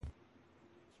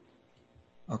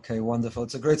Okay, wonderful.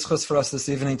 It's a great schus for us this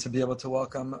evening to be able to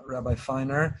welcome Rabbi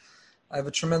Feiner. I have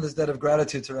a tremendous debt of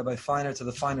gratitude to Rabbi Feiner, to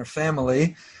the Feiner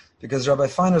family, because Rabbi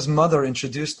Feiner's mother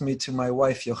introduced me to my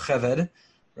wife, Yocheved.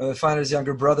 Rabbi Feiner's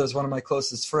younger brother is one of my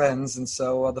closest friends, and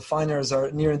so the Feiners are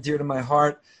near and dear to my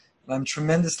heart, and I'm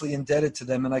tremendously indebted to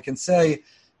them. And I can say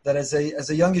that as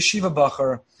a young yeshiva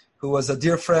bacher, who was a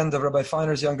dear friend of Rabbi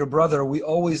Feiner's younger brother, we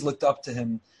always looked up to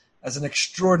him as an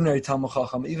extraordinary Talmud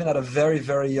Chacham, even at a very,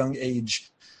 very young age,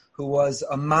 who was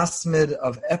a masmid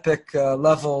of epic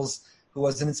levels, who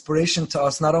was an inspiration to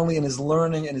us, not only in his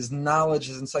learning and his knowledge,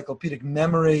 his encyclopedic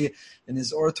memory, and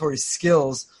his oratory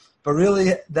skills, but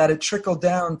really that it trickled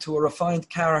down to a refined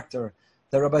character,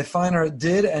 that Rabbi Feiner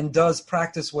did and does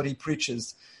practice what he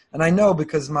preaches. And I know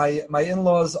because my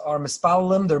in-laws are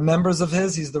Mispalim, they're members of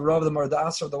his. He's the Rav of the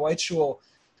Mardas, or the White Shul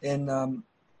in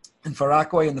Far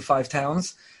Rockaway in the Five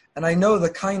Towns. And I know the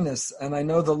kindness, and I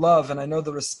know the love, and I know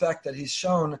the respect that he's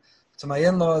shown to my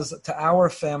in-laws, to our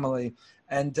family.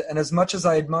 And as much as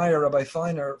I admire Rabbi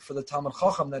Feiner for the Talmud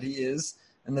Chacham that he is,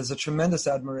 and there's a tremendous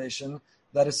admiration,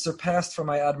 that is surpassed for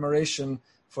my admiration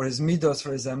for his midos,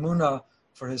 for his emunah,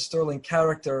 for his sterling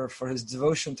character, for his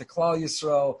devotion to Klal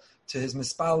Yisrael, to his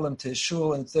mispalim, to his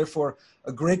shul, and it's therefore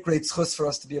a great, great schus for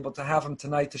us to be able to have him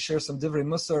tonight to share some divrei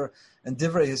musar and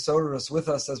divrei hisorus with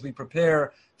us as we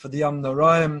prepare for the Yom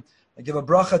Noraim. I give a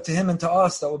bracha to him and to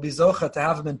us that will be zocha to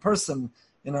have him in person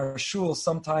in our shul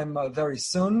sometime very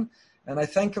soon. And I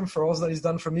thank him for all that he's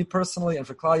done for me personally and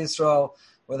for Klal Yisrael.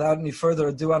 Without any further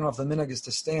ado, I don't know if the minhag is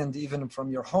to stand even from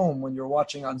your home when you're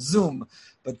watching on Zoom,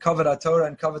 but Kavod HaTorah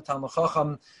and Kavod Talmud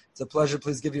Chacham. It's a pleasure.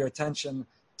 Please give your attention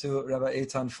to Rabbi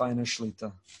Eitan Feiner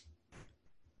Shlita.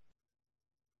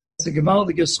 It's a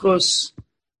gewaltige schus.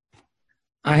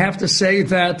 I have to say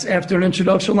that after an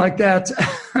introduction like that,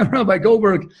 Rabbi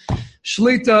Goldberg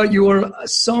Shlita, you are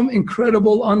some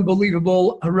incredible,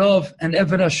 unbelievable Rav and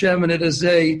Eved Hashem, and it is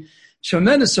a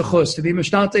tremendous schus to be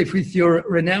mishtatef with your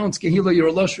renowned kehila, your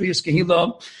illustrious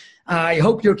kehila. I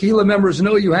hope your kehila members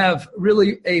know you have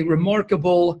really a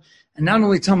remarkable, and not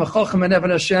only Talmud Chacham and Eved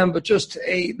Hashem, but just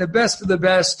the best of the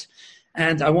best.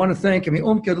 And I want to thank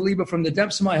Liba from the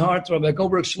depths of my heart, Rabbi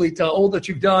Goldberg Shlita, all that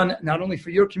you've done, not only for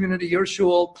your community, your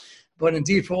shul, but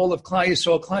indeed for all of Klal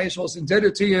Yisrael. Klal Yisrael is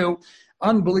indebted to you.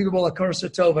 Unbelievable Akar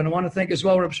Satov. And I want to thank as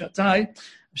well Rabbi Shabtai.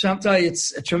 Shabtai,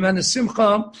 it's a tremendous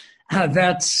simcha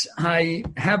that I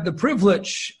have the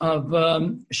privilege of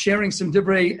sharing some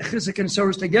divrei chizuk and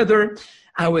service together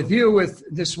with you, with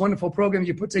this wonderful program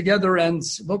you put together, and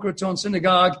Boker Raton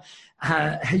Synagogue.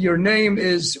 Your name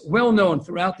is well known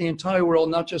throughout the entire world,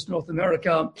 not just North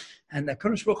America, and that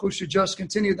Kadosh Baruch Hu should just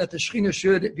continue, that the Shechina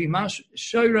should be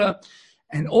Shira,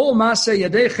 and all Maseh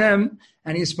Yadechem,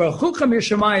 and Yisbaruchuchem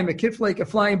Yishamayim, Mekiflei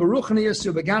Keflayim, Baruchnius,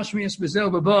 Ubagashmius, Bezel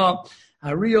Baba,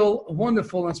 a real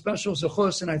wonderful and special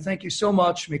zechus, and I thank you so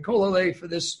much, Mikol Alei, for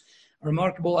this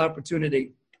remarkable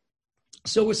opportunity.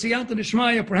 So with Siyata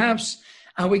Dishmaya, perhaps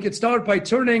we could start by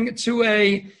turning to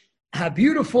a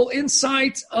beautiful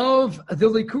insight of the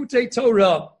Likutei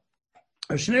Torah.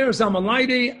 Shneir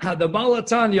Zamalaydi, the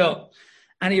Balatanya.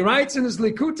 And he writes in his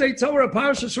Likutei Torah,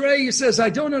 Parshas Rei, he says, I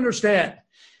don't understand.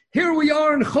 Here we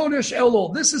are in Chodesh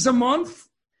Elul. This is a month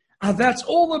that's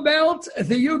all about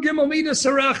the Yugim Amida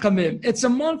Sarachamim. It's a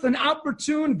month, an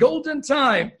opportune, golden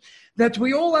time that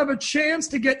we all have a chance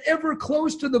to get ever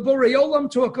close to the Borei Olam,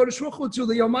 to a Kodesh Baruch Hu, to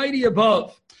the Almighty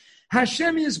above.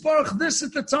 Hashem Yisbarach, this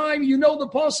is the time, you know the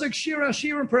Pasuk, Shir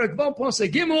Hashir and Perek Vav,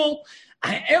 Pasuk Gimel.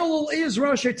 Elul is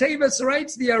Rosh Tevis,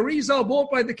 writes the Arizal,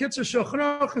 bought by the Kitzur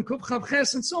Shochrach and Kuf Chav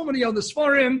Ches and so many other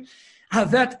Sfarim.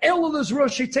 That Elul is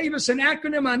Rosh Tevis, an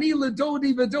acronym, Ani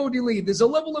Ledodi Vedodi Li. There's a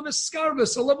level of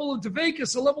escarvis, a level of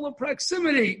devekus, a level of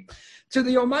proximity to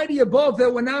the Almighty above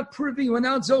that we're not privy, we're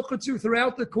not zocher to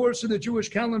throughout the course of the Jewish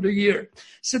calendar year.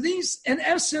 So these, in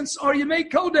essence, are Yemei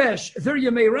Kodesh. They're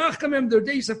Yemei Rachamim, they're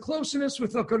days of closeness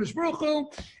with the Kodesh Baruch Hu.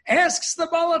 Asks the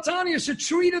Balatanya to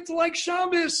treat it like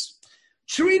Shabbos.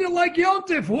 Treat it like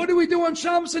Yontif. What do we do on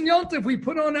Shabbos and Yontif? We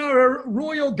put on our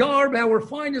royal garb, our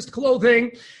finest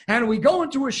clothing, and we go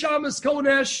into a Shabbos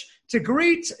Kodesh to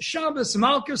greet Shabbos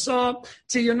Malkusah,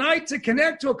 to unite, to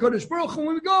connect to a Kodesh Baruch Hu.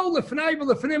 When we go, Lefnai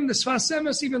v'Lefnim, the Sfas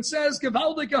Emes even says,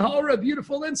 Gevaldik Ahara,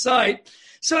 beautiful insight.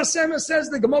 Sfas Emes says,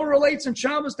 the Gemara relates in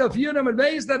Shabbos, Daf Yudam and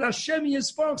Beis, that Hashem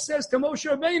Yisparach says to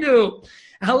Moshe Rabbeinu,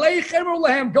 Halei Chemer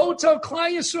Lehem, go tell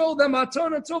Klal Yisrael, the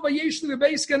Matana Tova Yeshli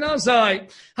Beis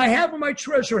Ganazai. I have in my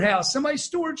treasure house, in my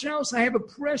storage house, I have a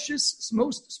precious,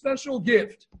 most special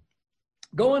gift.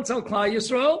 Go and tell Klal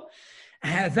Yisrael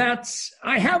that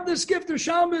I have this gift of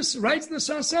Shabbos, writes the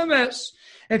Sfas Emes.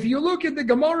 If you look at the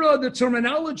Gemara, the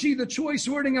terminology, the choice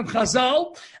wording of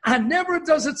Chazal, and never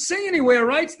does it say anywhere,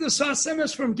 writes the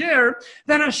Sasemes from Ger,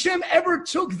 that Hashem ever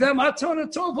took them, Matana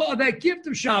Tova, that gift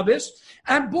of Shabbos,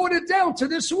 and brought it down to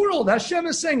this world. Hashem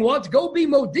is saying, what? Go be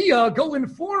Modia, go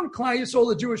inform Klal Yisrael,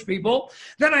 the Jewish people,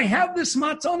 that I have this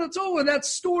Matana Tova that's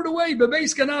stored away,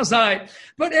 Bebeis Ganazai.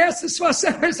 But ask the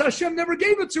Sasemes, Hashem never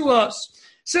gave it to us.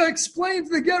 So explain to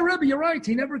the Ger Rebbe, you're right,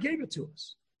 he never gave it to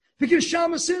us. Because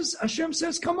Hashem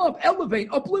says, come up, elevate,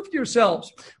 uplift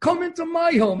yourselves. Come into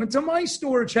my home, into my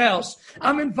storage house.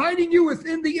 I'm inviting you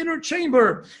within the inner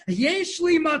chamber.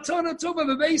 Yeshli matana tova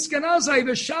v'beis ganazai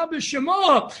v'shabbos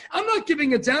shema. I'm not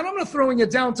giving it down. I'm not throwing it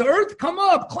down to earth. Come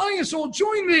up, Klal Yisrael,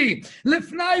 join me.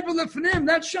 Lifnai v'lifnim,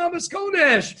 that's Shabbos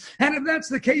Kodesh. And if that's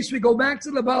the case, we go back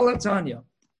to the Baal HaTanya.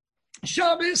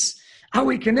 Shabbos, how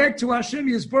we connect to Hashem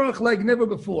Yisborach like never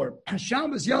before.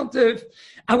 Shabbos Yontif,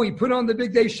 and we put on the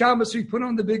big day Shabbos, we put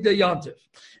on the big day Yontif.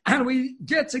 And we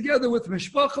get together with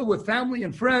mishpacha, with family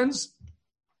and friends,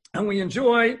 and we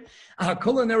enjoy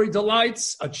culinary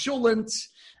delights, a cholent,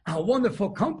 a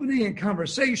wonderful company and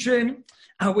conversation,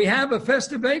 and we have a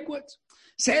festive banquet.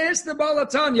 Says the Baal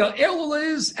HaTanya, Elul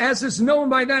is, as is known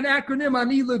by that acronym,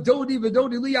 Ani L'Dodi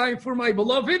V'Dodi Li, I am for my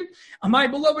beloved, and my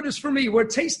beloved is for me. We're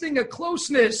tasting a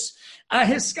closeness, a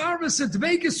hiskarvus, a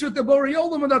dvekus with the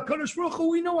Boreolim and the Kadosh Baruch Hu.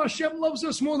 We know Hashem loves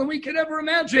us more than we could ever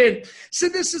imagine. So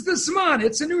this is the Zman.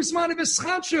 It's a new Zman of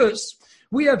Ischachus.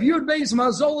 We have Yud Beis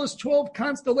Mazolas, 12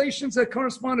 constellations that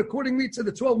correspond accordingly to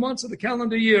the 12 months of the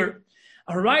calendar year.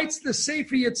 Writes the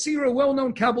Sefer Yetzirah, a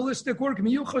well-known Kabbalistic work,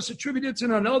 Miyuchas, attributed to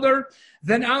none other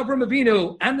than Avram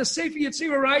Avinu. And the Sefer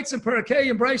Yetzirah writes in Parakeh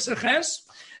and Brisa Ches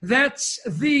that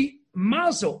the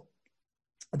Mazel,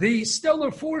 the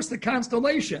stellar force, the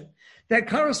constellation that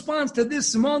corresponds to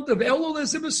this month of Elul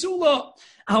is a Basula.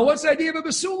 What's the idea of a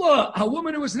Basula? A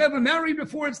woman who was never married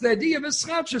before. It's the idea of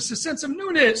Ischachus, a sense of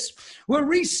newness. We're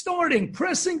restarting,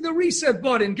 pressing the reset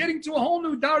button, getting to a whole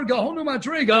new darga, a whole new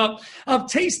madriga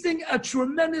of tasting a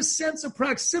tremendous sense of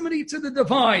proximity to the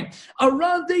divine, a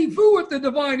rendezvous with the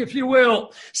divine, if you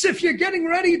will. So if you're getting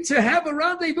ready to have a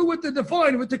rendezvous with the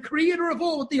divine, with the creator of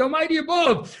all, with the Almighty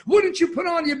above, wouldn't you put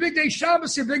on your big day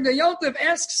Shabbos, your big day Yontif?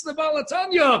 Asks the Baal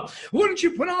HaTanya. Wouldn't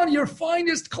you put on your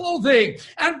finest clothing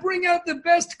and bring out the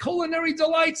best culinary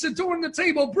delights, adorn the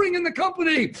table, bring in the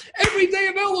company? Every day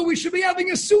of Elul, we should be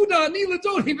having a Suda, Nila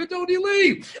Dodi, Vidodi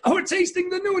Li. We're tasting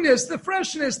the newness, the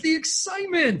freshness, the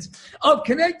excitement of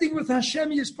connecting with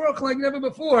Hashem Yisparach like never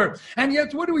before. And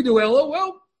yet, what do we do, Elul?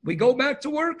 Well, we go back to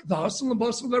work, the hustle and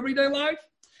bustle of everyday life.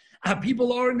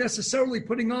 People aren't necessarily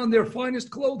putting on their finest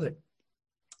clothing.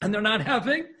 And they're not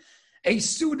having a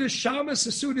Suda Shabbos,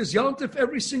 a Suda Yontif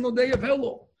every single day of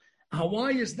Elul.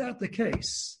 Why is that the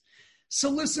case? So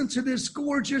listen to this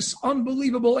gorgeous,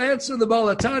 unbelievable answer. The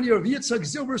Baal HaTanya of Yitzhak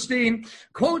Zilberstein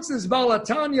quotes this Baal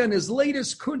HaTanya in his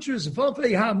latest Kuntres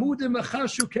Vavei Hamudim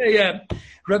Echashukeyem.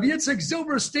 Rabbi Yitzhak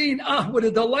Zilberstein, what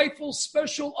a delightful,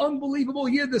 special, unbelievable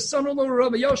year, the son-in-law of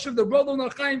Rabbi Yoshev, the brother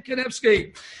of Chaim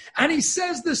Kanevsky. And he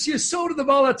says this Yesod of the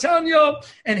Baal HaTanya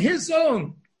and his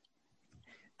own,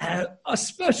 a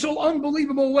special,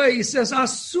 unbelievable way. He says,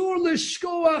 Asur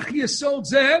l'shkoach Yesod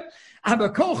zeh,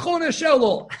 Abakol Chodesh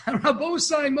Elul,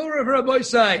 Rabosai, Morav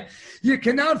Rabosai. You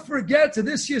cannot forget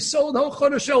this Yesod Ho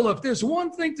Chodesh Elul. If there's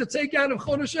one thing to take out of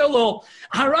Chodesh Elul,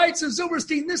 writes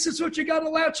Zilberstein, this is what you got to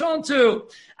latch onto.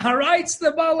 Writes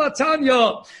the Baal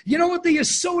HaTanya. You know what the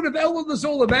Yesod of Elul is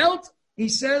all about? He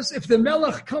says, if the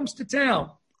Melech comes to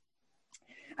town,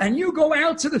 and you go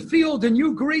out to the field and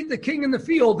you greet the king in the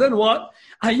field, then what?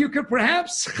 You could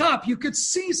perhaps you could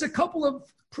seize a couple of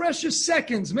precious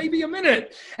seconds, maybe a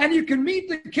minute, and you can meet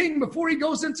the king before he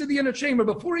goes into the inner chamber,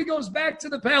 before he goes back to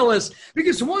the palace.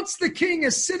 Because once the king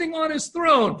is sitting on his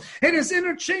throne in his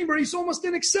inner chamber, he's almost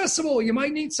inaccessible. You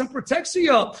might need some protection.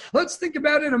 Let's think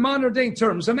about it in modern day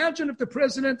terms. Imagine if the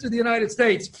president of the United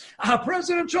States,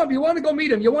 President Trump, you want to go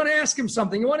meet him, you want to ask him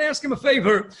something, you want to ask him a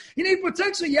favor, you need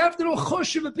protection. You have to know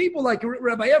choshev people like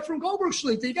Rabbi Ephraim Goldberg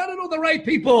Shlita. You got to know the right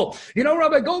people. You know,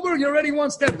 Rabbi Goldberg, you're already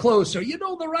one step closer. You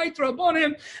know the right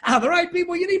Rabbanim, the right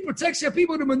people. You need protection,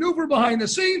 people to maneuver behind the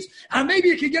scenes, and maybe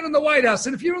you can get in the White House.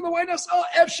 And if you're in the White House,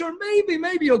 sure,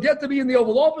 maybe you'll get to be in the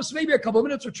Oval Office, maybe a couple of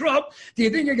minutes with Trump. Do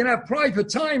you think you're going to have private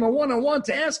time or one-on-one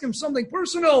to ask him something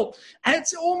personal? And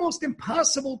it's almost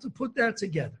impossible to put that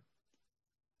together.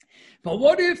 But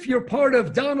what if you're part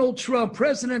of Donald Trump,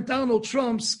 President Donald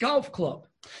Trump's golf club?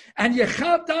 And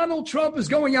Yechad Donald Trump is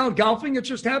going out golfing. It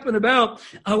just happened about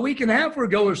a week and a half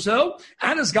ago or so.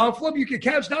 At his golf club, you could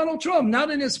catch Donald Trump,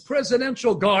 not in his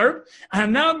presidential garb,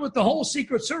 and not with the whole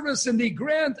Secret Service and the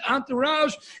grand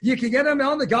entourage. You can get him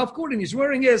on the golf court, and he's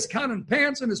wearing his cotton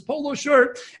pants and his polo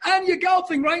shirt, and you're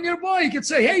golfing right nearby. You could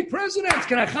say, hey, President,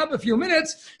 can I have a few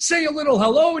minutes? Say a little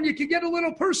hello, and you can get a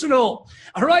little personal.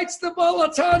 All right, it's the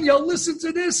Balatanya. Listen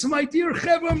to this, my dear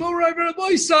Chevra Morai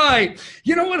Verboisai.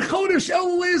 You know what Chodesh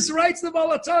Elul is? Writes the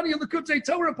Balatanya, the Kutei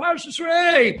Torah Parshas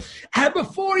Re'eh. And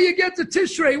before you get to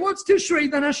Tishrei, what's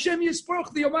Tishrei? Then Hashem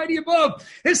Yisparach, the Almighty above,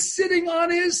 is sitting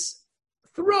on his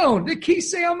throne, the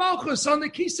Kisei HaMalchus, on the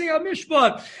Kisei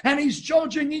HaMishpat, and he's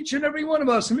judging each and every one of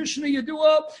us. Mishnah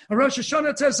Yedua, Rosh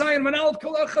Hashanah Tezayin, Manal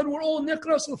Kol Echad, we're all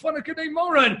Nichras L'Fana Kedei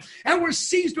Moran, and we're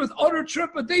seized with utter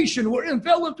trepidation. We're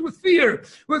enveloped with fear,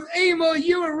 with Ema,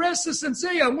 Yira, Ressus, and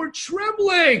Zayah. We're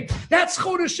trembling. That's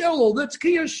Chodesh Elul, that's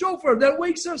Kiyah Shofar, that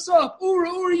wakes us up. Ura,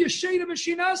 Ura, Yesheda,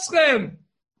 V'Shinaschem.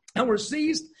 And we're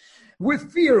seized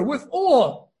with fear, with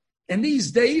awe. And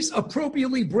these days,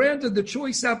 appropriately branded the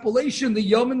choice appellation, the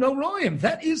Yom Noraim.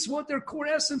 That is what their core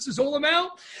essence is all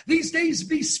about. These days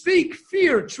bespeak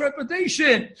fear,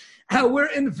 trepidation. How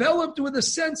we're enveloped with a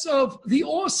sense of the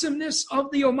awesomeness of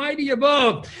the Almighty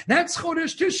above. That's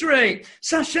Chodesh Tishrei.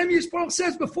 So Hashem Yisparach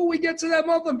says, before we get to that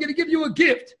month, I'm going to give you a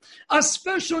gift. A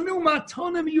special new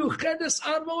Matanim Yuchedes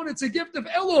Admon. It's a gift of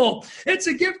Elul. It's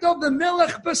a gift of the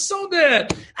Melech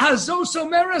Besodeh. Hazos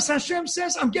Omeres, Hashem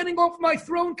says, I'm getting off my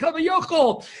throne,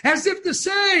 Kavayochel, as if to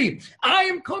say, I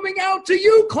am coming out to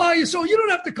you, Klai. So you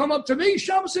don't have to come up to me.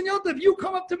 Shabbos and Yom Tov, you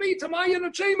come up to me, to my inner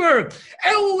chamber.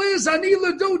 Elul is Ani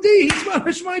Ladodi.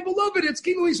 He's my beloved. It's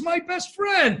Kilo. He's my best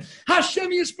friend.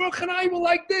 Hashem Yisparach and I will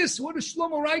like this. What does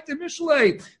Shlomo write in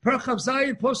Mishlei? Parachav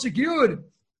Zayin Posek Yud.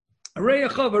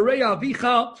 Areyachav, Areya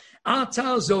Avicha.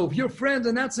 Atazov, your friend,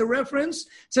 and that's a reference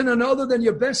to none other than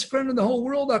your best friend in the whole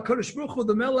world, HaKadosh Baruch Hu,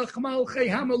 the Melech Malchei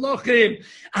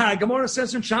HaMelachim. Gemara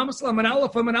says in Shamas Laman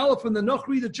Aleph, and the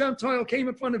Nochri, the Gentile, came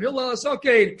in front of Hillel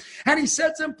HaSoked, and he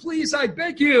said to him, please, I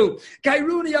beg you,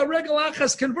 Gairuni Aregel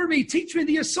Achas, convert me, teach me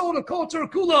the Yesod of Kol Torah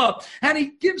Kula. And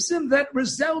he gives him that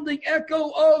resounding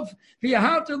echo of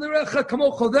V'yahavta l'recha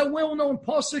kamocha, that well-known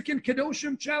pasuk in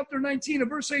Kedoshim chapter 19 and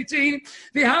verse 18.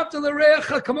 V'yahavta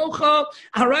l'recha kamocha.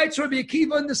 All right, so Rabbi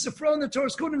Akiva in the Sifra and the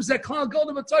Torah's Kodim Zeklal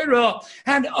Golda B'Torah.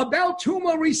 And about whom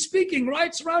are we speaking?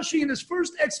 Writes Rashi in his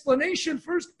first explanation,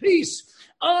 first piece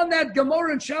on that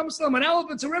Gemara in Shabbos and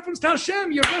Aleph. It's a reference to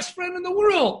Hashem, your best friend in the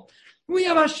world. We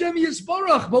have Hashem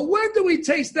Yisbarach, but when do we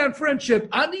taste that friendship?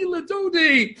 Ani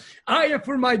Ladodi. I am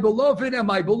for my beloved, and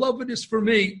my beloved is for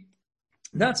me.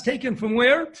 That's taken from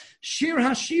where? Shir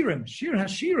Hashirim. Shir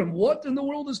Hashirim. What in the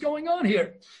world is going on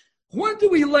here? When do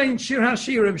we lane Shir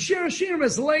Hashirim? Shir Hashirim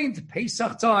is laned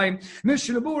Pesach time.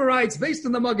 Mishnah Berurah writes, based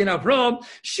on the Magen Avraham,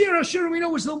 Shir Hashirim we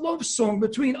know is the love song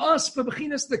between us,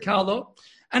 Bebechinas the Kala,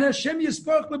 and Hashem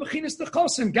Yisbarach Bebechinas the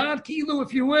Chosin. God Kilu,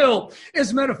 if you will,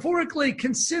 is metaphorically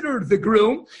considered the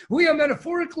groom. We are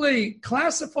metaphorically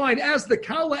classified as the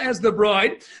Kala, as the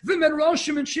bride. The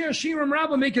Medrashim and Shir Hashirim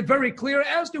Rabbah make it very clear,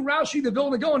 as do Rashi, the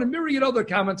Vilna Gaon, and myriad other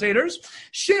commentators.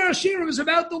 Shir Hashirim is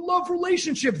about the love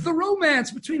relationship, the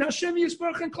romance between Hashem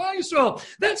Yisbarach and Klal Yisrael.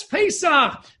 That's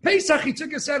Pesach. Pesach, he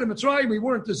took us out of Mitzrayim. We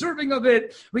weren't deserving of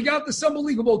it. We got this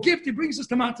unbelievable gift. He brings us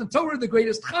to Matan Torah, the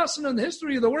greatest chasana in the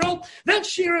history of the world. That's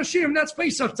Shir Hashirim, that's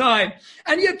Pesach time.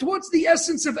 And yet, what's the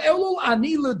essence of Elul?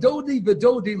 Ani Ladodi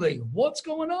V'Dodi Le. What's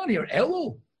going on here?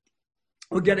 Elul.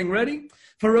 We're getting ready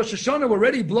for Rosh Hashanah. We're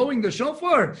already blowing the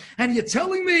shofar. And you're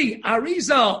telling me,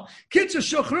 Arizal, Kitzur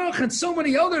Shochrach, and so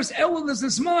many others, Elul is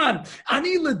this man.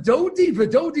 Ani Ladodi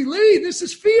V'Dodi Le. This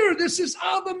is fear. This is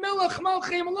Abba Melech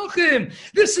Malchei Malachim.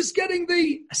 This is getting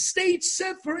the stage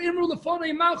set for Imru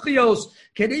Lefonei Malchios.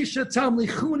 Kedesha Tam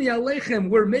Lichuni Alechem.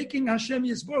 We're making Hashem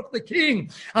Yisbarach the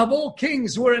King of all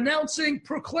kings. We're announcing,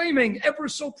 proclaiming ever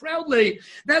so proudly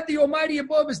that the Almighty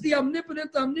above is the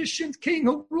omnipotent, omniscient King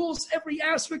who rules every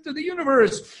aspect of the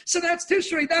universe. So that's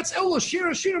Tishrei, that's Elul, Shir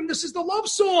Hashirim. This is the love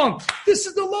song. This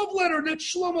is the love letter that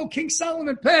Shlomo, King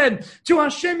Solomon, penned to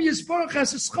Hashem Yisbarach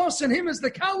as his chos and him as the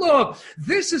Kala.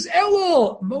 This is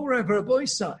Elul. Morev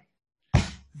Rabboisai.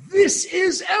 This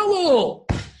is Elul.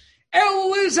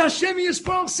 Elul is Hashem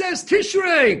Yisbarach says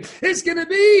Tishrei is going to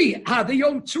be the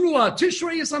Yom Teruah.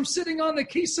 Tishrei is I'm sitting on the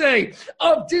kisei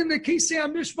of Din, the kisei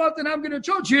HaMishpat, and I'm going to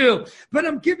judge you. But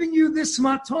I'm giving you this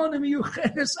matanim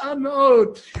yuchedes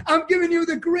anod. I'm giving you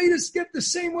the greatest gift the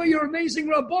same way you're amazing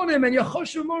Rabbonim and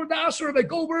Yehoshua Mordasher of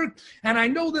Goldberg. And I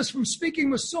know this from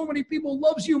speaking with so many people,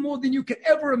 loves you more than you could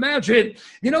ever imagine.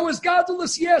 You know, as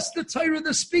godless, yes, the Torah,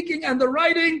 the speaking, and the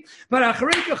writing, but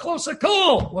Acharei Kachlos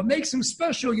HaKol, what makes him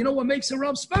special, you know what makes a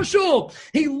Rav special.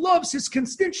 He loves his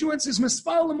constituents, his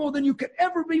misfalim, more than you could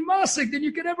ever be masik, than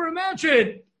you could ever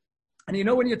imagine. And you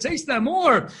know, when you taste that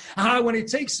more, when he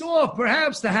takes off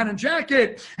perhaps the hat and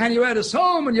jacket, and you're at his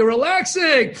home and you're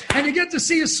relaxing, and you get to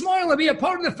see his smile and be a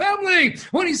part of the family.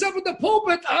 When he's up at the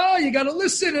pulpit, you got to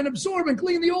listen and absorb and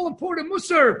glean the all-important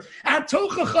musar and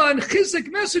tochacha and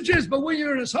chizik messages. But when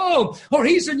you're in his home, or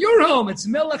he's in your home, it's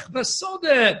melech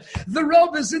basodeh. The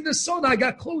Rav is in the soda. I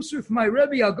got close with my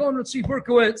Rebbe, I'll go and see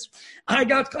Berkowitz.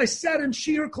 I sat in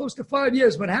Shir close to 5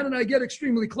 years, but how did I get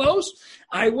extremely close?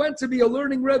 I went to be a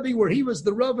learning Rebbe where he was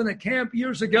the Rav in a camp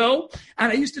years ago,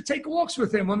 and I used to take walks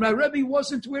with him when my Rebbe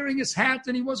wasn't wearing his hat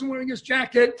and he wasn't wearing his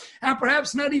jacket, and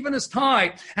perhaps not even his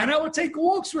tie. And I would take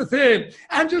walks with him,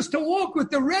 and just to walk with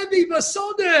the Rebbe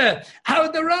Basodeh,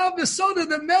 the Rav Basodeh,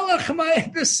 the Melech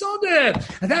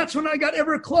Basodeh. That's when I got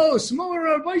ever close. More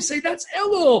Rabbi say, that's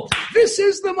Elul. This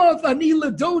is the month. Ani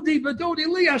ledodi v'dodi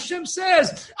li. Hashem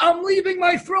says, I'm leaving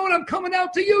my throne. I'm coming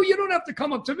out to you. You don't have to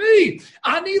come up to me.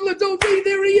 Ani ledodi.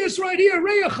 There he is right here.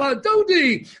 Reyacha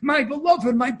Dodi, my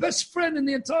beloved, my best friend in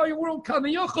the entire world,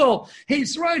 Kaviyachol.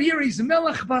 He's right here. He's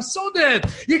Melech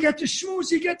Basodeh. You get to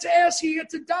shmooze, you get to ask, you get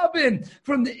to daven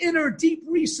from the inner deep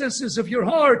recesses of your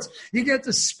heart. You get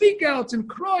to speak out and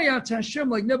cry out to Hashem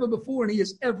like never before, and he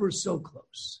is ever so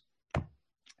close.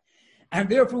 And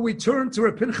therefore we turn to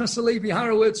Reb Pinchas Halevi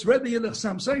Horowitz, Rebbe Yilach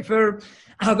Sam Sefer,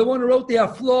 the one who wrote the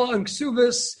Aflo and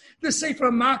Ksuvis, the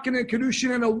Sefer Makin and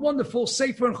Kedushin, and a wonderful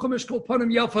Sefer and Chumash called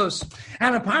Panim Yafos.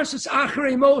 And a Parshas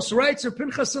Acharei Mos writes of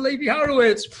Pinchas Halevi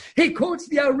Horowitz. He quotes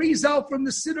the Arizal from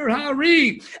the Siddur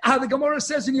Hari. The Gemara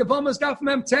says in Yavamas Daf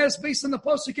Mem Tes, based on the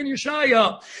Pasuk in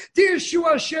Yeshaya, Dirshu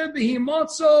Hashem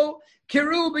b'himotzo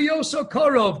Kiru b'yoso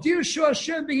korov. Dirshu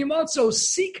Hashem b'himotzo.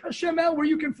 Seek Hashem out where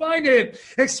you can find him.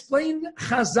 Explain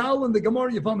Chazal in the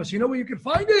Gemara Yavamas. You know where you can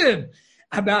find him?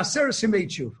 About Aseres Yemei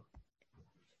Tshuva.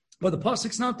 But the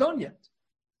pasuk's not done yet.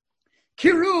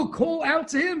 Kiru, call out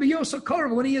to him,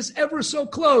 B'yosakarv, when he is ever so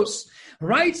close.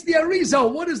 Writes the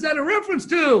Arizal. What is that a reference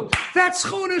to? That's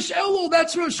Chodesh Elul.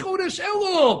 That's Rosh Chodesh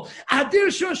Elul. Adir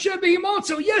Shoshe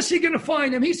B'himotzo. Yes, you're going to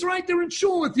find him. He's right there in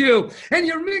shul with you. And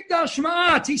your Mikdash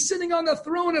Ma'at. He's sitting on the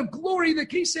throne of glory, the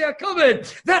Kisei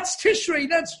HaKavod. That's Tishrei.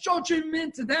 That's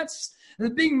judgment. That's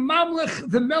being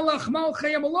Mamlech, the Melech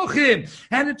Malchei Malachim,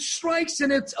 and it strikes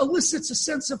and it elicits a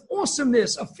sense of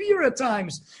awesomeness, a fear at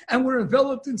times, and we're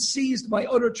enveloped and seized by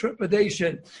utter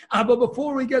trepidation. But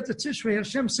before we get to Tishrei,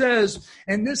 Hashem says,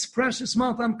 in this precious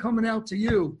month, I'm coming out to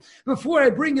you. Before I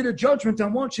bring you to judgment, I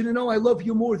want you to know I love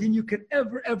you more than you could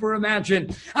ever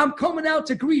imagine. I'm coming out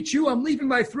to greet you. I'm leaving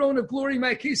my throne of glory,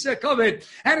 my Kisei HaKavod,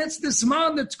 and it's this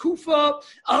man, the Tkufa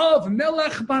of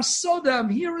Melech Basodeh. I'm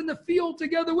here in the field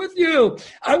together with you.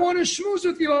 I want to schmooze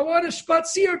with you. I want to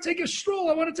spazier, take a stroll.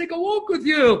 I want to take a walk with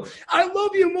you. I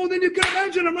love you more than you can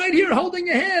imagine. I'm right here holding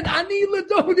your hand. Ani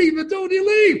ledodi v'dodi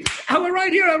li. I'm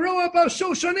right here. I row up our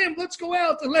Shoshanim. Let's go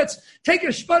out and let's take a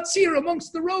spazier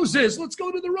amongst the roses. Let's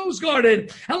go to the rose garden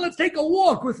and let's take a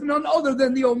walk with none other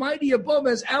than the Almighty above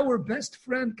as our best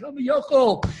friend,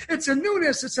 Kaviyachol. It's a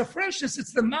newness. It's a freshness.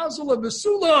 It's the mazel of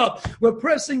Besula. We're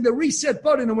pressing the reset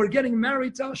button and we're getting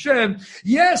married to Hashem.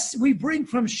 Yes, we bring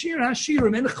from Shir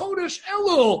Hashirim and Chodesh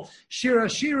Elul, Shir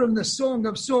Hashirim, the Song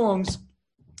of Songs.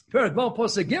 Perak Bal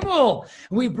Pasuk Gimel,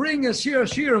 we bring a Shir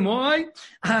Hashirim. Why?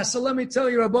 So let me tell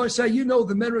you, Rabbi Say, you know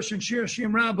the Medrash and Shir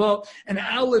Hashirim Rabbah and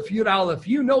Aleph Yud Aleph.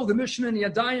 You know the Mishnah and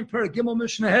Yadayim Perak Gimel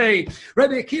Mishnah Hey.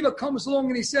 Rabbi Akiva comes along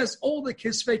and he says all the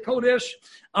Kisvei Kodesh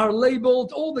are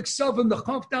labeled, all the Ksavim, the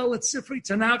Chav Dalet Sifri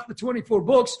Tanakh, the 24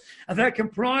 books that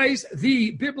comprise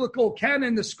the biblical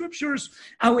canon, the scriptures,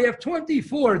 and we have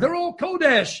 24. They're all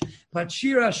Kodesh. But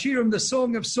Shir Hashirim, the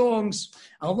Song of Songs,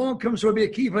 along comes Rabbi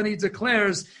Akiva and he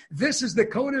declares, this is the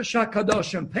Kodesh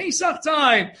HaKadoshim. Pesach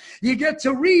time, you get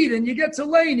to read and you get to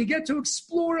lay and you get to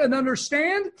explore and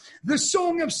understand the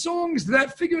Song of Songs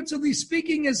that, figuratively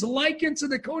speaking, is likened to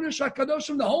the Kodesh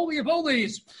HaKadoshim, the Holy of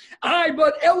Holies.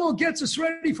 But Elul gets us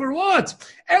ready for what?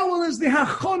 Elul is the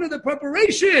Hachon, the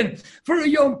preparation for a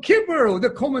Yom Kippur, the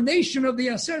culmination of the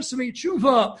Aser Semei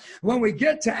Tshuva, when we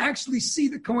get to actually see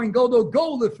the Kohen Gadol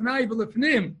go Lifnai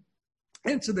V'Lifnim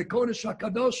into the Kodesh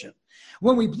HaKadoshim.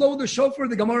 When we blow the shofar,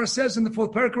 the Gemara says in the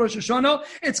fourth parak Rosh Hashanah,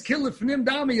 it's kilifnim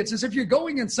dami. It's as if you're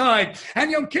going inside. And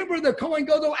Yom Kippur, the Kohen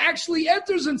Gadol actually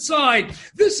enters inside.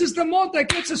 This is the month that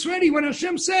gets us ready when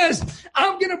Hashem says,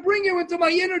 I'm going to bring you into my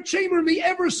inner chamber, be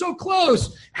ever so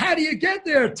close. How do you get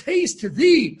there? Taste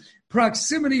the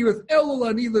proximity with Elul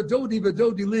ani ledodi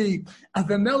v'dodi li.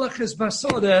 The Melech is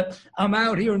Basodeh. I'm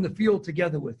out here in the field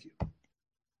together with you.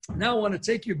 Now I want to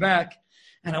take you back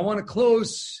and I want to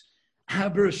close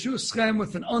Habershuschem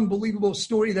with an unbelievable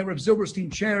story that Rav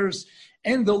Zilberstein shares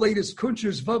in the latest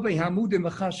Kuntres Vavei Hamudim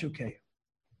V'Chashukei.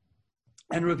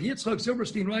 And Rav Yitzchak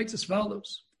Zilberstein writes as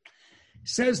follows. He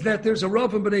says that there's a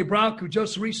Rav in Bnei Brak who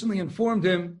just recently informed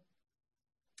him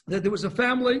that there was a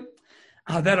family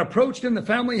that approached him. The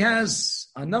family has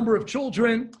a number of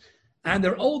children, and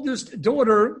their oldest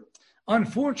daughter,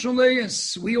 unfortunately,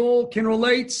 as we all can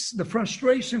relate, the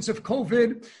frustrations of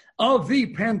COVID, of the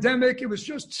pandemic, it was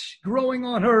just growing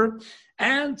on her,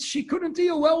 and she couldn't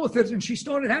deal well with it, and she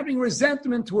started having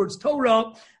resentment towards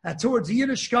Torah, towards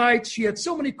Yiddishkeit. She had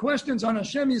so many questions on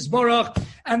Hashem Yisbarach,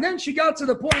 and then she got to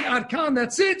the point, Adkan,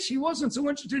 that's it. She wasn't so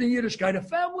interested in Yiddishkeit. A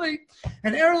family,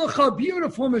 an Erlecha,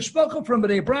 beautiful mishpacha from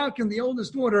Bnei Brak, and the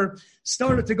oldest daughter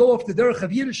started to go off the derech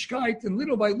of Yiddishkeit, and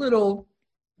little by little,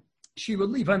 she would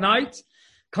leave at night,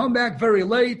 come back very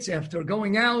late after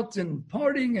going out and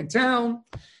partying in town,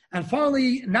 and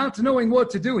finally, not knowing what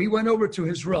to do, he went over to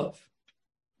his Rav.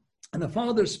 And the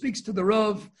father speaks to the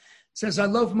Rav, says, I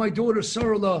love my daughter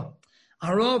Sarala.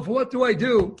 Rav, what do I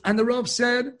do? And the Rav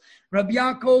said, Rabbi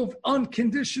Yaakov,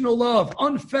 unconditional love,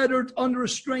 unfettered,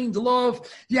 unrestrained love.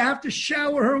 You have to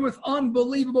shower her with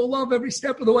unbelievable love every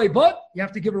step of the way. But you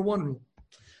have to give her one rule.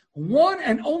 One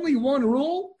and only one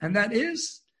rule, and that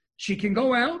is, she can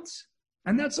go out,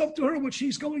 and that's up to her what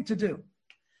she's going to do.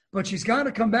 But she's got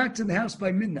to come back to the house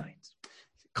by midnight.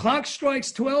 Clock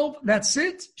strikes 12, that's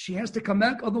it. She has to come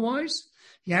back. Otherwise,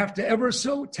 you have to ever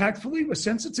so tactfully, with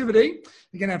sensitivity,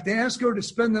 you're going to have to ask her to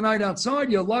spend the night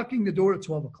outside. You're locking the door at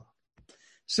 12 o'clock.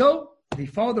 So the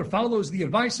father follows the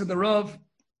advice of the Rav,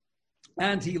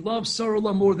 and he loves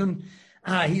Sarala more than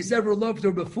he's ever loved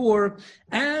her before.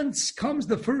 And comes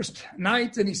the first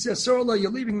night, and he says, Sarala,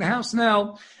 you're leaving the house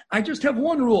now. I just have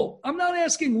one rule. I'm not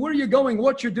asking where you're going,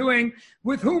 what you're doing,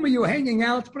 with whom are you hanging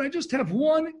out, but I just have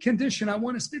one condition I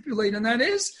want to stipulate, and that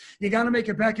is you got to make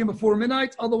it back in before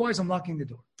midnight, otherwise I'm locking the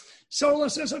door.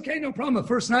 Sarala says, okay, no problem. The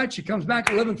first night, she comes back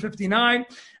at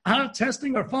 11:59,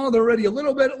 testing her father already a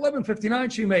little bit.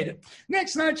 11:59, she made it.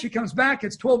 Next night, she comes back.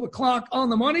 It's 12 o'clock on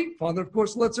the money. Father, of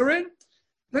course, lets her in.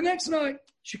 The next night,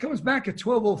 she comes back at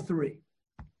 12:03.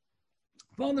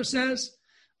 Father says,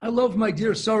 I love my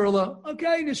dear Sarala.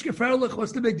 Okay, Nishkeferlich,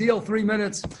 what's the big deal? 3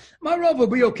 minutes. My Rav will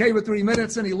be okay with 3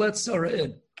 minutes, and he lets Sarah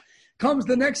in. Comes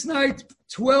the next night,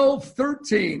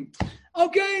 12:13.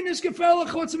 Okay,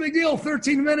 Nishkeferlich, what's the big deal?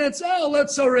 13 minutes. I'll let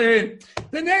Sarah in.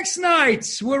 The next night,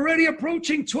 we're already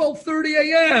approaching 12:30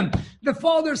 a.m. The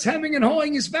father's hemming and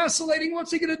hawing. He's vacillating.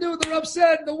 What's he going to do? The Rav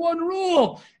said, the one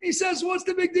rule. He says, what's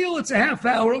the big deal? It's a half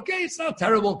hour. Okay, it's not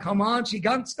terrible. Come on. She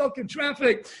got stuck in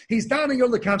traffic. He's down in your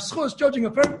lekavschus, judging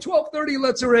a firm. 12:30,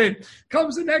 lets her in.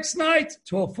 Comes the next night,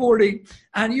 12:40.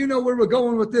 And you know where we're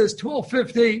going with this.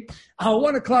 12:50.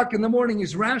 1 o'clock in the morning,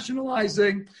 he's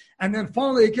rationalizing. And then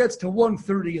finally it gets to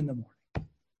 1:30 in the morning.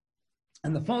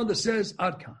 And the father says,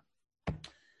 Adkan.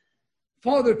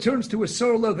 Father turns to his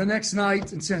Sarala the next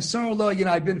night and says, Sarala,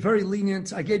 I've been very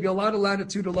lenient. I gave you a lot of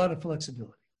latitude, a lot of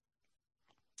flexibility.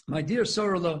 My dear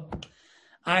Sarala,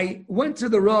 I went to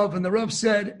the Rav, and the Rav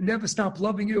said, never stop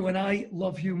loving you, and I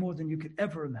love you more than you could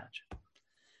ever imagine.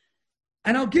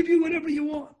 And I'll give you whatever you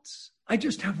want. I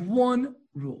just have one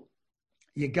rule.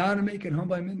 You got to make it home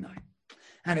by midnight.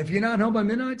 And if you're not home by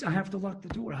midnight, I have to lock the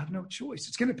door. I have no choice.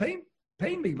 It's going to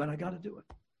pain me, but I got to do it.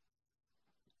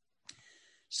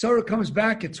 Sarah comes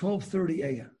back at 12:30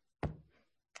 a.m.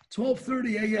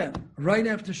 12:30 a.m., right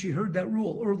after she heard that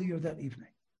rule earlier that evening.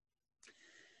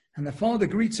 And the father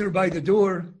greets her by the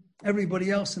door.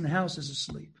 Everybody else in the house is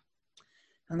asleep.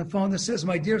 And the father says,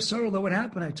 my dear Sarah, what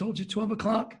happened? I told you 12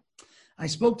 o'clock. I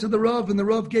spoke to the Rav, and the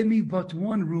Rav gave me but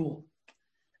one rule.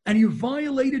 And you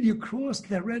crossed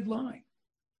that red line.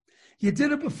 You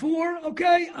did it before,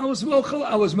 okay? I was vocal,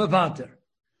 I was mavater.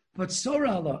 But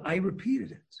Sarah, I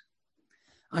repeated it.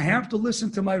 I have to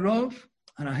listen to my Rav,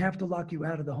 and I have to lock you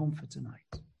out of the home for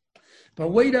tonight. But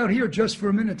wait out here just for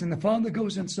a minute, and the father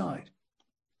goes inside.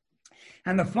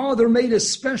 And the father made a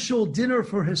special dinner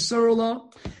for his Sarah.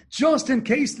 Just in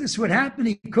case this would happen,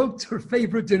 he cooked her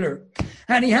favorite dinner.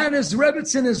 And he had his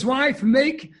Rebbetzin and his wife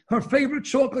make her favorite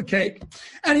chocolate cake.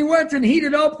 And he went and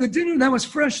heated up the dinner that was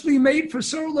freshly made for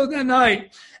Sarah that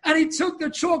night. And he took the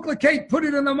chocolate cake, put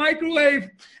it in the microwave,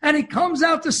 and he comes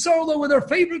out to Sarah with her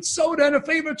favorite soda and her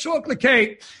favorite chocolate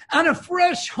cake and a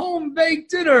fresh home-baked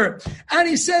dinner. And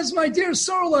he says, my dear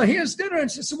Sarah, here's dinner.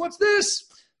 And she said, what's this?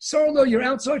 Sarah, you're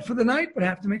outside for the night, but I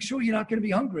have to make sure you're not going to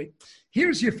be hungry.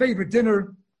 Here's your favorite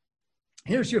dinner.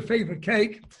 here's your favorite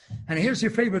cake, and here's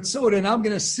your favorite soda, and I'm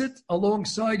going to sit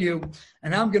alongside you,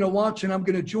 and I'm going to watch, and I'm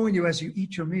going to join you as you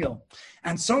eat your meal.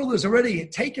 And Sarla's already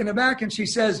taken aback, and she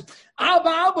says,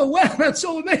 Abba, wow, that's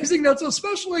so amazing, that's so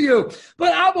special of you.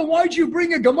 But Abba, why'd you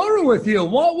bring a Gemara with you?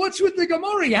 What's with the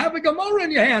Gemara? You have a Gemara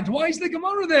in your hand. Why is the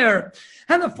Gemara there?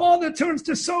 And the father turns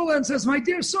to Sarla and says, my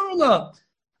dear Sarla,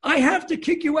 I have to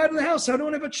kick you out of the house. I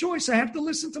don't have a choice. I have to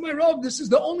listen to my Rav. This is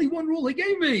the only one rule he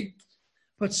gave me.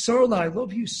 But Sarla, I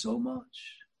love you so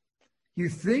much. You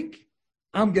think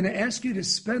I'm going to ask you to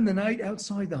spend the night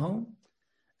outside the home,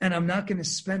 and I'm not going to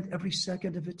spend every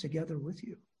second of it together with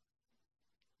you?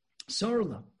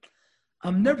 Sarla,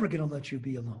 I'm never going to let you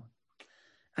be alone.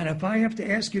 And if I have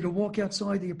to ask you to walk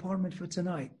outside the apartment for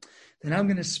tonight, then I'm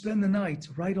going to spend the night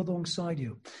right alongside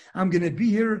you. I'm going to be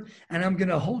here, and I'm going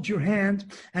to hold your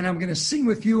hand, and I'm going to sing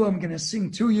with you. I'm going to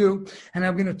sing to you, and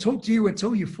I'm going to talk to you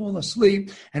until you fall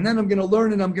asleep. And then I'm going to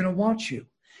learn, and I'm going to watch you.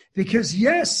 Because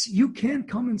yes, you can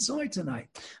come inside tonight.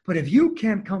 But if you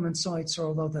can't come inside,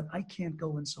 Sarla, then I can't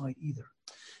go inside either.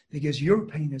 Because your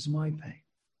pain is my pain.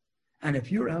 And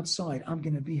if you're outside, I'm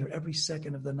going to be here every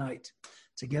second of the night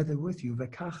together with you.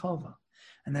 V'kachava.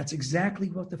 And that's exactly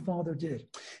what the father did.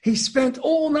 He spent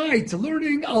all night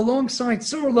learning alongside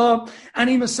Sarla, and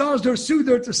he massaged her, soothed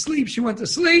her to sleep. She went to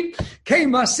sleep,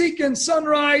 came Masikin,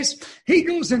 sunrise. He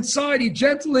goes inside, he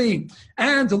gently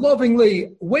and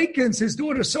lovingly wakens his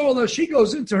daughter Sarla. She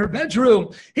goes into her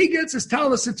bedroom. He gets his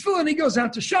talis and tefillin. He goes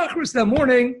out to Shachris that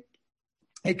morning.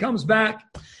 He comes back,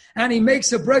 and he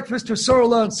makes a breakfast for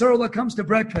Sarla, and Sarla comes to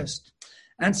breakfast.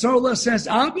 And Sarla says,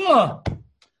 Abba,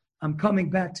 I'm coming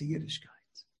back to Yiddishkeit.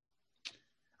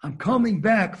 I'm coming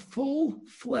back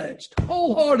full-fledged,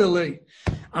 wholeheartedly.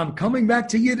 I'm coming back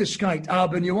to Yiddishkeit,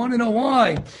 Abba, and you want to know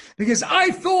why? Because I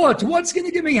thought, what's going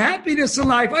to give me happiness in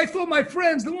life? I thought my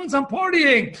friends, the ones I'm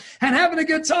partying and having a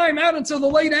good time out until the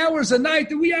late hours of night,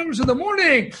 the wee hours of the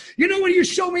morning. You know what you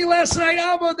showed me last night,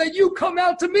 Abba? That you come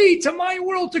out to me, to my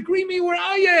world, to greet me where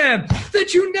I am.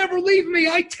 That you never leave me.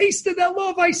 I tasted that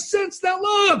love. I sensed that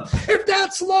love. If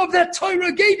that's love that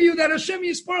Torah gave you, that Hashem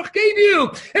Yisparach gave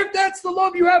you, if that's the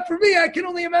love you have for me, I can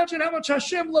only imagine how much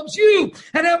Hashem loves you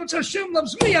and how much Hashem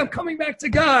loves me. I'm coming back to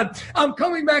God. I'm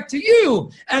coming back to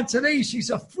you. And today she's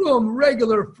a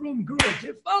regular girl.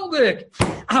 Gefaldik.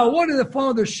 What did the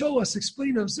father show us?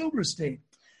 Explain of Silberstein.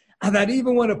 That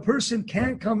even when a person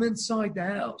can't come inside the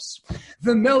house,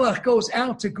 the Melech goes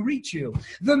out to greet you.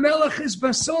 The Melech is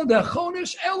Basada,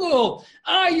 Chonesh Elul.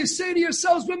 You say to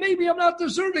yourselves, but maybe I'm not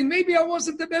deserving. Maybe I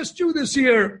wasn't the best Jew this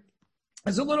year.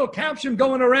 There's a little caption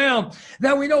going around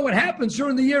that we know what happens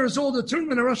during the year is all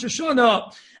determined in Rosh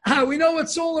Hashanah. We know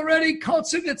it's all already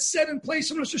concept. It's set in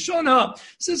place in Rosh Hashanah.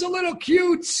 So there's a little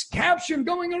cute caption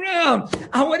going around.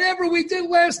 Whatever we did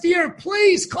last year,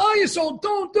 please, Klal Yisrael,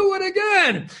 don't do it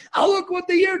again. Look what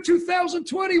the year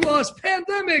 2020 was.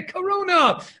 Pandemic,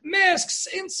 Corona, masks,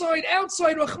 inside,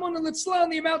 outside, Rahman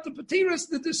al-Itzlan, the amount of patiras,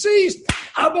 the deceased.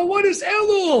 But what is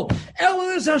Elul?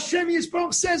 Elul is Hashem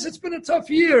Yisparach says it's been a tough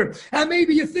year. And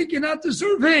maybe you think you're not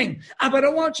deserving. But I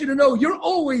want you to know you're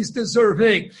always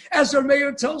deserving. As our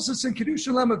mayor tells us in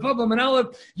Kedusha Lamed Vav and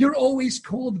Aleph, you're always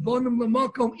called Bonim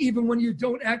L'Makom, even when you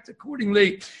don't act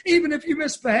accordingly, even if you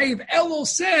misbehave. Elul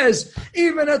says,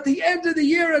 even at the end of the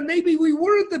year, and maybe we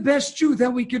weren't the best Jew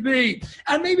that we could be,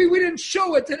 and maybe we didn't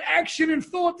show it in action and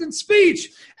thought and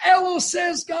speech. Elul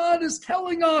says, God is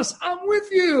telling us, I'm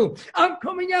with you. I'm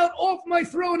coming out off my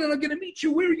throne, and I'm going to meet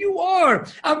you where you are.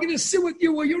 I'm going to sit with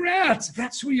you where you're at.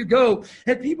 That's where you go.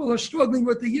 And people are struggling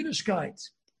with the Yiddishkeit.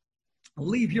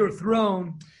 Leave your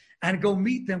throne and go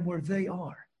meet them where they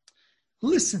are.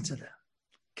 Listen to them.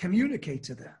 Communicate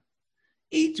to them.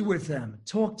 Eat with them.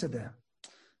 Talk to them.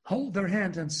 Hold their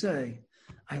hand and say,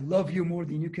 I love you more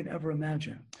than you can ever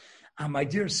imagine. My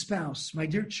dear spouse, my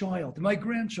dear child, my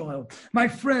grandchild, my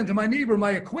friend, my neighbor,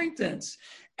 my acquaintance.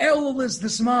 Elul is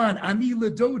this man, Ani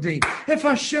Ledodi. If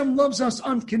Hashem loves us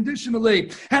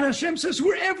unconditionally, and Hashem says,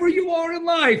 wherever you are in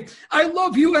life, I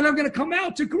love you, and I'm going to come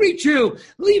out to greet you,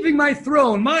 leaving my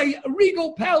throne, my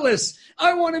regal palace.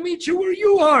 I want to meet you where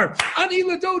you are. Ani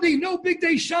Ledodi, no big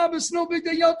day Shabbos, no big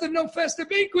day Yontif, no festive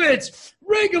banquets.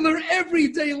 Regular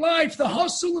everyday life, the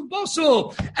hustle and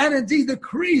bustle, and indeed the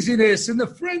craziness and the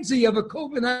frenzy of a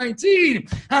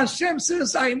COVID-19. Hashem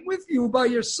says, I am with you by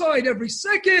your side every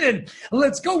second.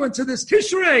 Let's go into this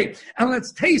Tishrei and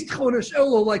let's taste Chodesh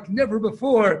Elul like never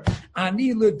before.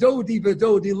 Ani Ledodi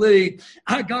V'Dodi Li.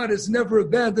 Our God is never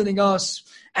abandoning us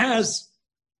as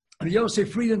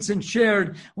Yosef Friedenson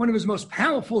shared one of his most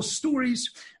powerful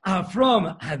stories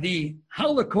from the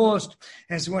Holocaust,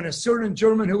 as when a certain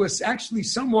German who was actually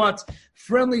somewhat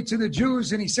friendly to the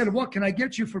Jews, and he said, what can I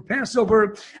get you for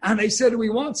Passover? And they said, we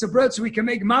want some bread so we can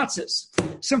make matzahs.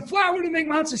 Some flour to make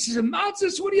matzahs. He said,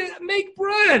 matzahs, what do you make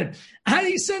bread? And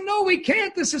he said, no, we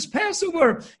can't. This is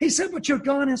Passover. He said, but your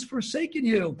God has forsaken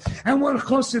you. And one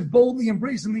chassid boldly and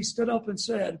brazenly stood up and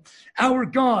said, our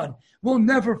God will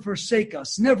never forsake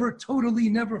us, never totally,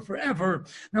 never forever.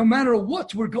 No matter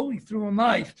what we're going through in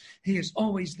life, he is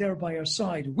always there by our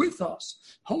side with us,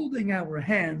 holding our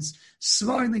hands,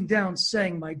 smiling down,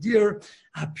 saying, my dear,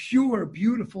 pure,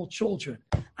 beautiful children,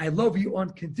 I love you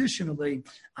unconditionally.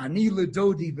 Ani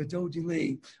ledodi v'dodi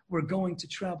li. We're going to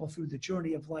travel through the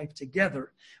journey of life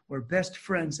together. We're best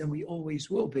friends, and we always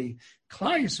will be.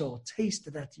 Klal Yisrael,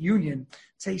 taste that union,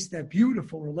 taste that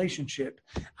beautiful relationship.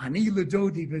 Ani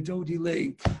ledodi v'dodi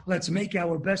li. Let's make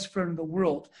our best friend in the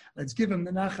world. Let's give him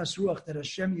the nachas ruach that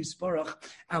Hashem Yisbarach,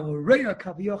 our Reya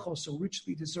Kaviyachol, so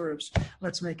richly deserves.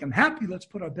 Let's make him happy. Let's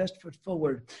put our best foot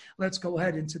forward. Let's go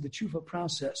ahead into the tshuva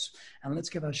process, and let's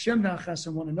give Hashem nachas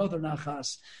and one another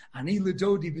nachas. Ani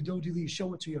ledodi v'dodi li.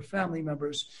 Show it to your family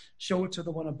members. Show it to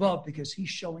the one above, because he's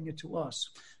showing it to us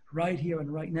right here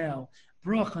and right now.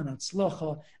 Bracha and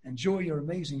atzlacha. Enjoy your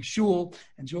amazing shul.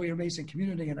 Enjoy your amazing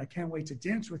community. And I can't wait to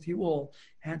dance with you all,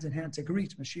 hand in hand, to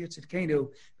greet Mashiach Tzidkenu,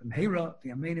 v'mheira,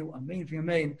 v'yameinu, amen,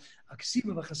 v'yamein,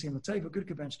 aksiva v'chasim l'tayva, good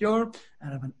kabench yor,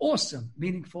 and have an awesome,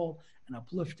 meaningful, and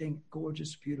uplifting,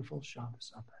 gorgeous, beautiful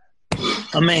Shabbos.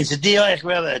 Amen. Tzedioich,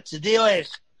 Rebbe. Tzedioich.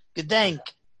 Gedenk.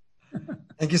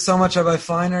 Thank you so much, Rabbi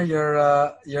Feiner.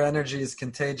 Your energy is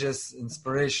contagious,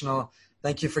 inspirational.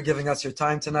 Thank you for giving us your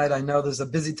time tonight. I know there's a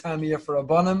busy time of year for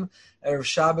Rabbanim. Erev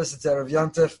Shabbos, it's Erev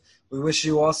Yontif. We wish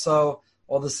you also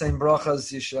all the same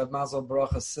brachas. You should have mazel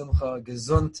bracha, simcha,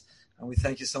 gesund. And we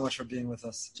thank you so much for being with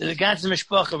us. To the ganze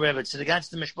Mishpacha, Rebbe. To the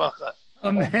ganze Mishpacha.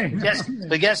 Amen.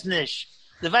 Vergesst nicht.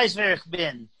 Du weißt, wer ich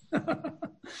bin.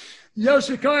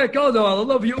 Yoshikaya Kodo, I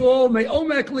love you all. May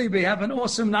Omek Libi have an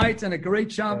awesome night and a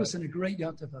great Shabbos and a great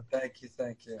Yontif.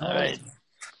 Thank you. All right.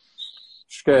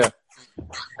 Shkeya.